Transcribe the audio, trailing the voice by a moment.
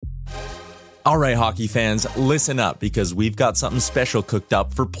All right, hockey fans, listen up because we've got something special cooked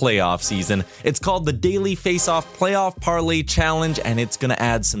up for playoff season. It's called the Daily Face-Off Playoff Parlay Challenge, and it's going to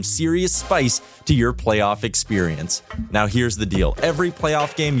add some serious spice to your playoff experience. Now, here's the deal. Every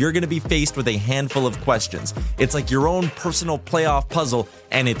playoff game, you're going to be faced with a handful of questions. It's like your own personal playoff puzzle,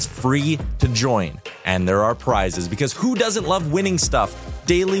 and it's free to join. And there are prizes, because who doesn't love winning stuff?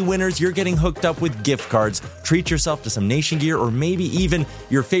 Daily winners, you're getting hooked up with gift cards. Treat yourself to some Nation gear or maybe even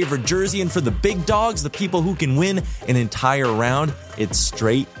your favorite jersey. And for the big dogs, the people who can win an entire round, it's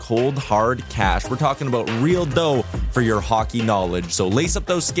straight, cold, hard cash. We're talking about real dough for your hockey knowledge. So lace up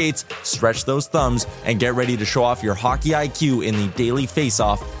those skates, stretch those thumbs, and get ready to show off your hockey IQ in the Daily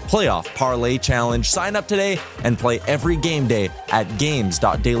Face-Off Playoff Parlay Challenge. Sign up today and play every game day at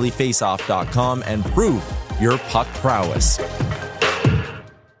games.dailyfaceoff.com and prove your puck prowess.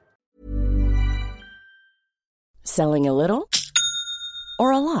 Selling a little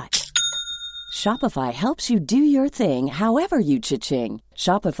or a lot? Shopify helps you do your thing however you cha-ching.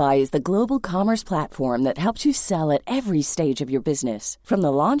 Shopify is the global commerce platform that helps you sell at every stage of your business. From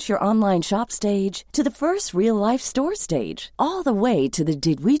the launch your online shop stage to the first real-life store stage, all the way to the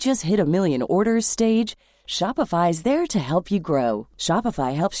did we just hit a million orders stage. Shopify is there to help you grow.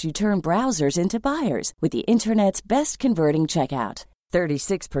 Shopify helps you turn browsers into buyers with the internet's best converting checkout.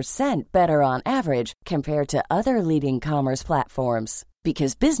 36% better on average compared to other leading commerce platforms.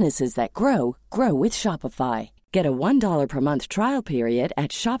 Because businesses that grow, grow with Shopify. Get a $1 per month trial period at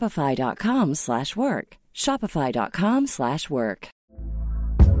shopify.com/work. Shopify.com/work.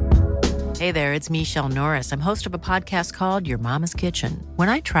 Hey there, it's Michelle Norris. I'm host of a podcast called Your Mama's Kitchen. When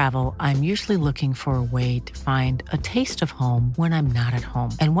I travel, I'm usually looking for a way to find a taste of home when I'm not at home.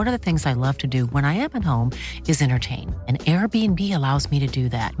 And one of the things I love to do when I am at home is entertain. And Airbnb allows me to do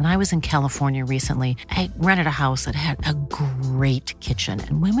that. When I was in California recently, I rented a house that had a great kitchen.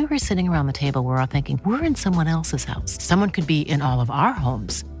 And when we were sitting around the table, we're all thinking, we're in someone else's house. Someone could be in all of our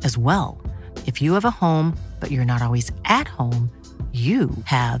homes as well. If you have a home, but you're not always at home, you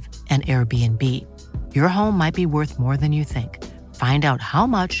have an Airbnb. Your home might be worth more than you think. Find out how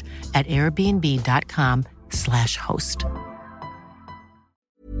much at airbnb.com/host.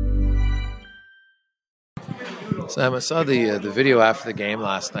 Sam, I saw the video after the game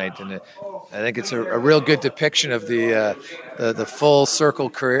last night, and I think it's a real good depiction of the full circle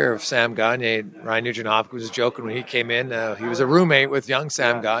career of Sam Gagner. Ryan Nugent-Hopkins was joking when he came in. He was a roommate with young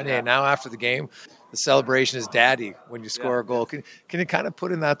Sam Gagner, and now after the game, the celebration is daddy when you score a goal. Can you kind of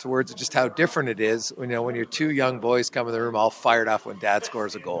put in that to words of just how different it is when your two young boys come in the room all fired up when dad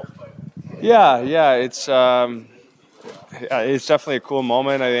scores a goal? Yeah, it's definitely a cool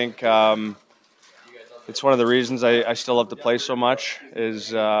moment. I think it's one of the reasons I still love to play so much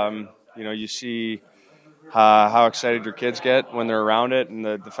is you see how excited your kids get when they're around it, and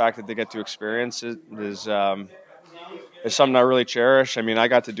the fact that they get to experience it is something I really cherish. I mean, I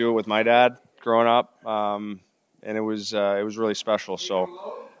got to do it with my dad growing up, and it was really special. So,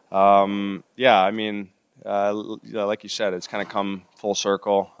 like you said, it's kind of come full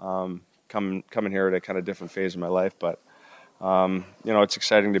circle, coming here at a kind of different phase of my life. But, it's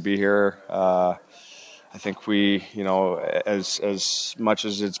exciting to be here. I think we, as much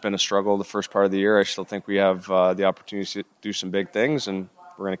as it's been a struggle the first part of the year, I still think we have the opportunity to do some big things, and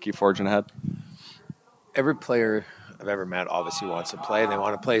we're going to keep forging ahead. Every player I've ever met obviously wants to play, and they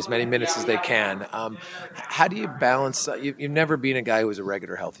want to play as many minutes as they can. How do you balance? You've never been a guy who was a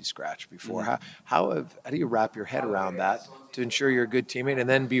regular healthy scratch before. Mm-hmm. How do you wrap your head around that to ensure you're a good teammate and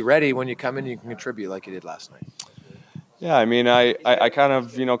then be ready when you come in and you can contribute like you did last night? Yeah, I mean, I kind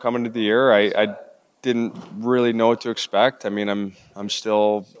of, coming into the year, I didn't really know what to expect. I mean, I'm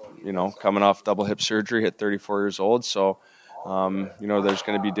still, coming off double hip surgery at 34 years old. So, there's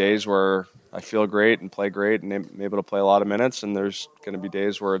going to be days where I feel great and play great and I'm able to play a lot of minutes. And there's going to be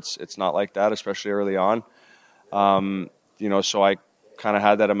days where it's not like that, especially early on. So I kind of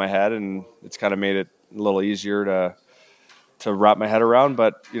had that in my head, and it's kind of made it a little easier to wrap my head around.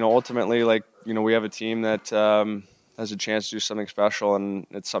 But, ultimately, we have a team that has a chance to do something special, and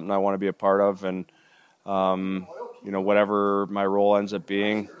it's something I want to be a part of. And, whatever my role ends up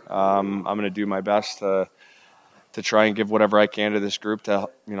being, I'm going to do my best to try and give whatever I can to this group to,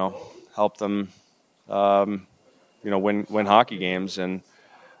 help them, win hockey games. And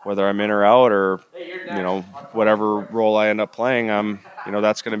whether I'm in or out or, whatever role I end up playing,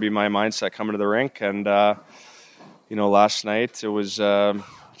 that's going to be my mindset coming to the rink. And, last night it was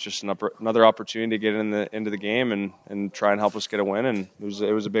just another opportunity to get into the game and try and help us get a win. And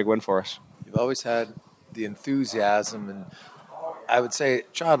it was a big win for us. You've always had the enthusiasm, and I would say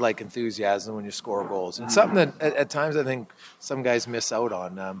childlike enthusiasm when you score goals. And something that at times I think some guys miss out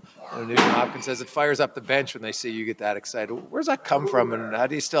on. Nugent Hopkins says it fires up the bench when they see you get that excited. Where's that come from, and how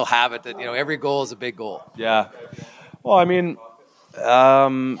do you still have it that, every goal is a big goal? Yeah. Well, I mean,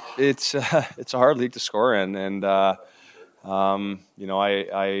 it's a hard league to score in, and I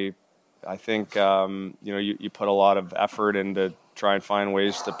think you put a lot of effort into try and find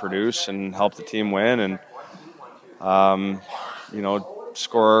ways to produce and help the team win, and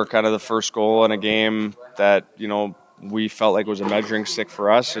score kind of the first goal in a game that we felt like was a measuring stick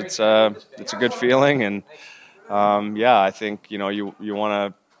for us. It's a good feeling, and I think you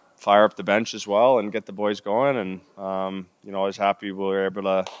want to fire up the bench as well and get the boys going, and I was happy we were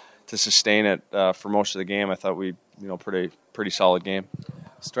able to sustain it for most of the game. I thought we pretty solid game.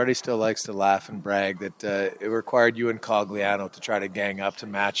 Struddy still likes to laugh and brag that it required you and Cogliano to try to gang up to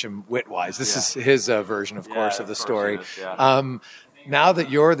match him wit-wise. This is his version, of course, of the story. Now that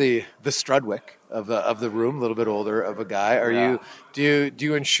you're the Strudwick of the room, a little bit older of a guy, do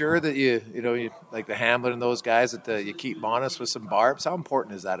you ensure that you like the Hamlet and those guys that you keep them honest with some barbs? How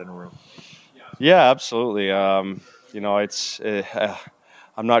important is that in a room? Yeah, absolutely. It's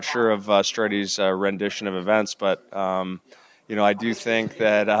I'm not sure of Struddy's rendition of events, but I do think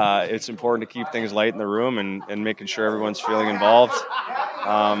that it's important to keep things light in the room and making sure everyone's feeling involved.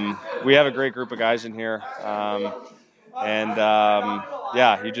 We have a great group of guys in here.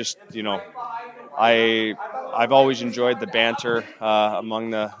 I've always enjoyed the banter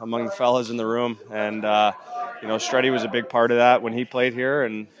among the fellas in the room, and Struddy was a big part of that when he played here,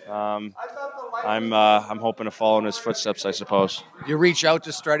 and I'm hoping to follow in his footsteps, I suppose. You reach out to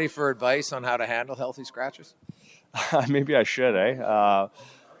Struddy for advice on how to handle healthy scratches? Maybe I should, eh?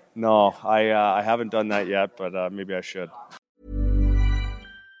 No, I haven't done that yet, but maybe I should.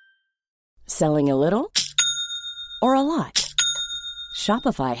 Selling a little or a lot?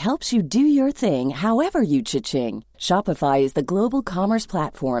 Shopify helps you do your thing however you cha-ching. Shopify is the global commerce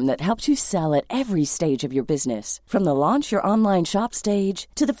platform that helps you sell at every stage of your business. From the launch your online shop stage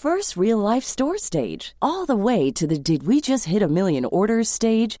to the first real-life store stage, all the way to the did we just hit a million orders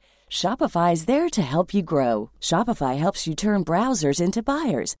stage. Shopify is there to help you grow. Shopify helps you turn browsers into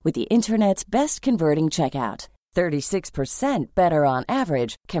buyers with the internet's best converting checkout. 36% better on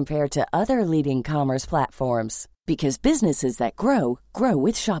average compared to other leading commerce platforms. Because businesses that grow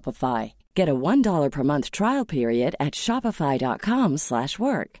with Shopify. Get a $1 per month trial period at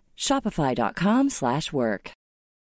shopify.com/work. Shopify.com/work.